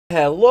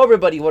Hello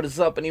everybody, what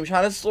is up? My name is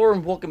Chinasaur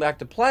and welcome back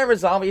to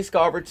PvZ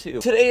Cover 2.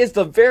 Today is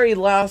the very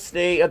last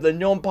day of the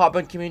Gnome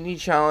Popping Community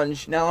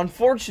Challenge. Now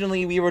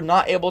unfortunately we were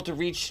not able to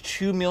reach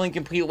 2 million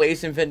complete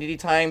waves infinity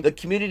time. The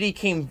community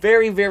came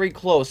very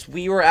close.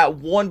 We were at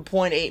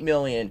 1.8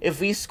 million. If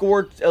we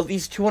scored at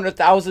least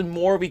 200,000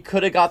 more, we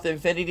could have got the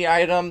infinity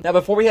item. Now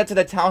before we head to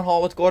the town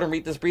hall, let's go ahead and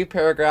read this brief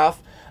paragraph.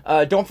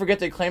 Don't forget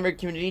to claim your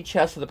community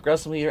chest for the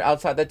progressive leader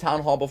outside the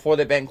town hall before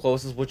the event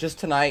closes, which is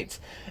tonight.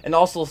 And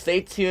also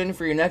stay tuned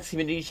for your next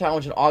community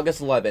challenge on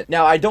August 11th.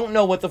 Now, I don't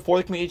know what the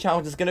fourth community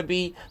challenge is going to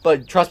be,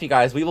 but trust me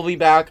guys, we will be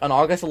back on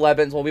August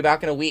 11th. We'll be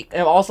back in a week.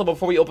 And also,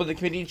 before we open the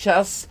community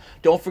chests,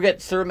 don't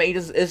forget Server Mate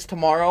is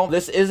tomorrow.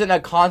 This isn't a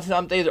content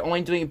update, they're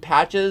only doing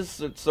patches,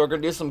 so we're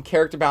going to do some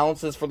character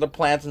balances for the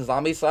plants and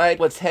zombie side.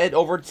 Let's head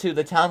over to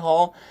the town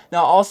hall.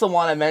 Now, I also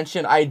want to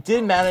mention, I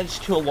did manage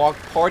to unlock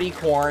Party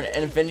Corn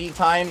and Infinity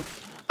Time.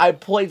 I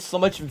played so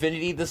much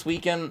Infinity this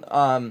weekend.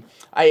 I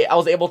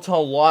was able to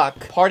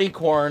unlock Party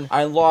Corn.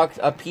 I unlocked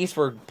a piece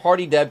for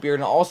Party Deadbeard,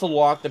 and I also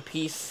unlocked a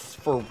piece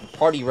for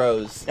Party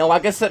Rose. Now,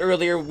 like I said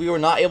earlier, we were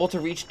not able to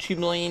reach 2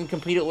 million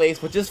completed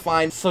waves, which is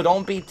fine, so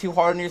don't be too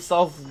hard on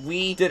yourself.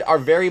 We did our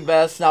very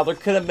best. Now, there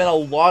could have been a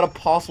lot of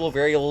possible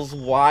variables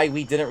why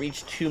we didn't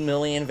reach 2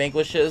 million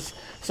vanquishes.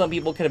 Some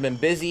people could have been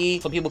busy,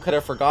 some people could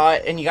have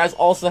forgot, and you guys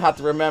also have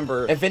to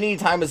remember, Infinity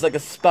Time is like a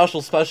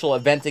special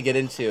event to get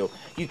into.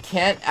 You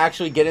can't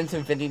actually get into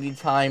Infinity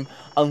Time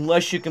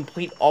unless you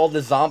complete all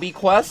the zombie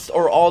quests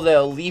or all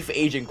the Leaf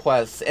Agent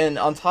quests, and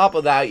on top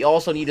of that, you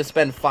also need to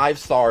spend 5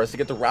 stars to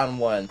get to round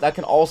 1. That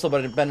can also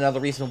have been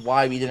another reason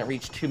why we didn't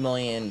reach 2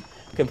 million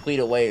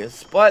completed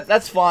waves, but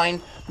that's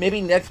fine.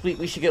 Maybe next week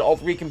we should get all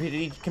 3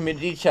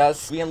 community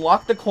chests. We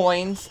unlocked the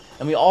coins,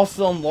 and we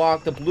also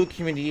unlocked the blue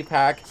community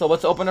pack. So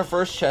let's open our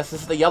first chest.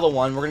 This is the yellow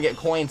one. We're gonna get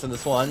coins in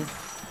this one.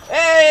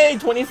 Hey,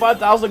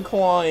 25,000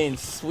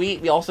 coins. Sweet.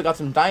 We also got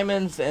some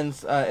diamonds and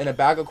in a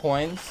bag of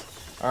coins.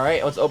 All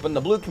right, let's open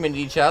the blue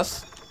community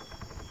chest.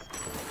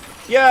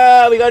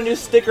 Yeah, we got a new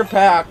sticker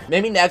pack.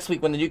 Maybe next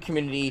week when the new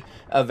community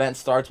event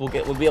starts, we'll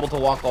be able to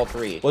walk all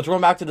 3. Let's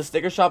run back to the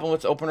sticker shop and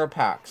let's open our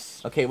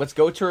packs. Okay, let's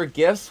go to our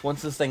gifts.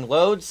 Once this thing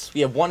loads,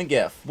 we have 1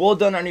 gift. Well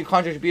done on your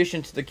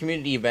contribution to the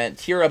community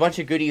event. Here are a bunch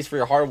of goodies for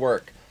your hard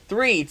work.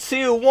 3,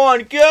 2,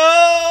 1,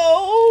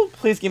 go!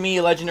 Please give me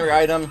a legendary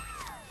item.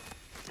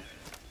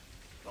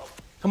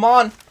 Come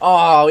on.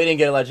 Oh, we didn't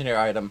get a legendary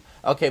item.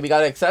 Okay, we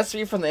got an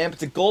accessory from the imp.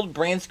 It's a gold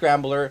brain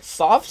scrambler.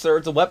 Soft sword.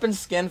 It's a weapon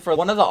skin for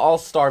one of the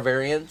all-star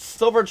variants.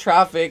 Silver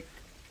traffic.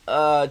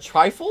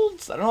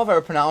 Trifolds? I don't know if I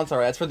ever pronounced it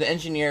right. That's for the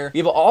engineer. We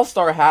have an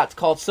all-star hat. It's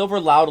called Silver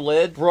Loud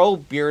Lid. Bro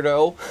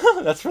Beardo.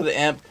 That's for the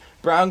imp.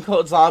 Brown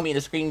coat zombie and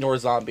a screen door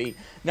zombie.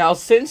 Now,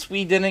 since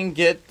we didn't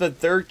get the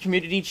 3rd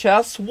community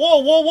chest, whoa,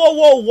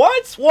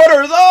 what? What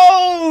are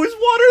those?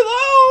 What are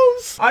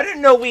those? I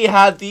didn't know we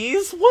had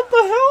these. What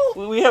the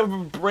hell? We have a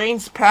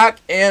brains pack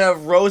and a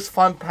rose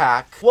fun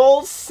pack.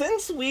 Well,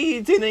 since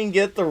we didn't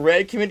get the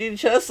red community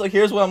chest, so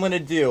here's what I'm gonna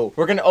do.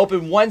 We're gonna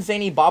open 1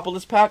 Zany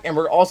Bopolis pack, and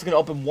we're also gonna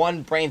open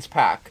 1 brains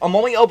pack. I'm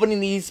only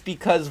opening these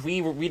because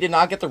we did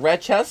not get the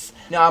red chest.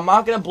 Now, I'm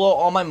not gonna blow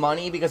all my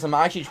money because I'm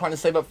actually trying to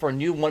save up for a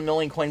new 1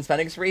 million coin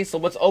spending spree. So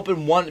let's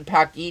open 1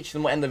 pack each,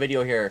 and we'll end the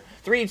video here.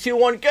 3, 2,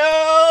 1,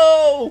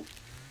 go!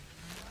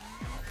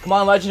 Come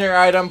on, legendary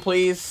item,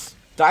 please.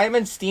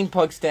 Diamond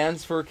Steampunk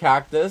stands for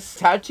cactus.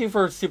 Tattoo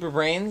for super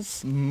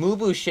brains.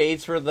 Mubu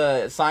shades for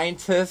the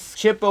scientists.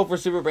 Chippo for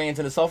super brains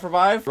and a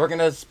self-revive. We're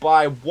gonna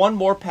buy 1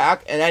 more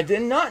pack, and I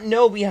did not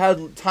know we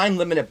had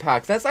time-limited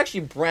packs. That's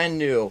actually brand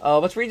new.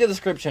 Let's read the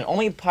description.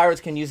 Only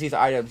pirates can use these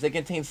items. They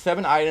contain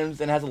 7 items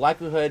and has a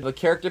likelihood of a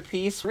character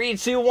piece. 3,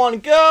 2, 1,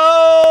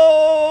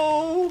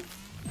 go!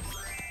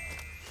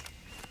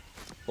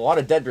 A lot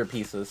of Deadbeard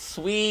pieces.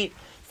 Sweet.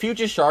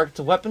 Future Shark, it's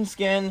a weapon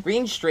skin.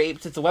 Green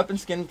Strapes, it's a weapon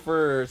skin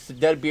for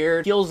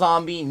Deadbeard. Teal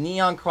Zombie,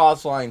 Neon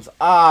Crosslines.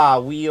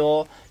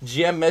 Wheel.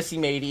 Gem Messy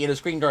Matey, and a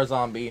Screen Door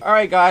Zombie.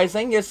 Alright guys,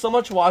 thank you guys so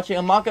much for watching.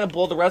 I'm not going to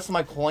blow the rest of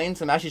my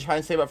coins. I'm actually trying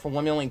to save up for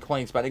 1 million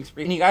coins spending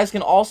spree. And you guys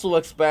can also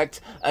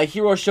expect a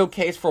hero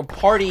showcase for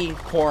Party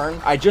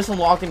Corn. I just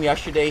unlocked him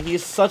yesterday.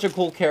 He's such a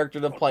cool character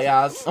to play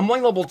as. I'm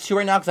only level 2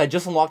 right now because I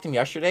just unlocked him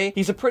yesterday.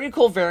 He's a pretty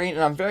cool variant,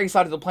 and I'm very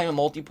excited to play him in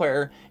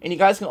multiplayer. And you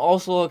guys can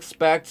also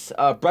expect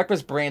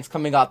Breakfast Brains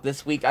coming up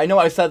this week. I know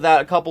I said that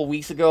a couple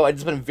weeks ago. I've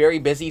just been very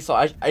busy, so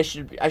I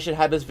should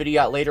have this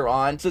video out later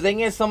on. So thank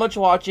you guys so much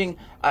for watching.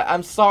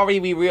 I'm sorry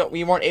we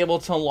weren't able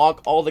to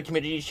unlock all the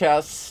community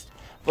chests,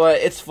 but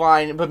it's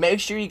fine. But make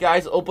sure you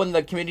guys open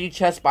the community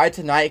chest by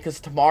tonight, because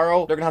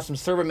tomorrow they're gonna have some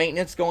server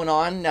maintenance going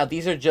on. Now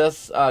these are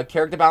just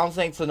character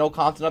balancing, so no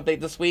content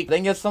update this week.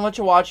 Thank you guys so much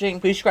for watching.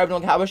 Please subscribe to the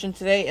notification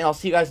today, and I'll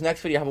see you guys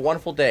next video. Have a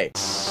wonderful day.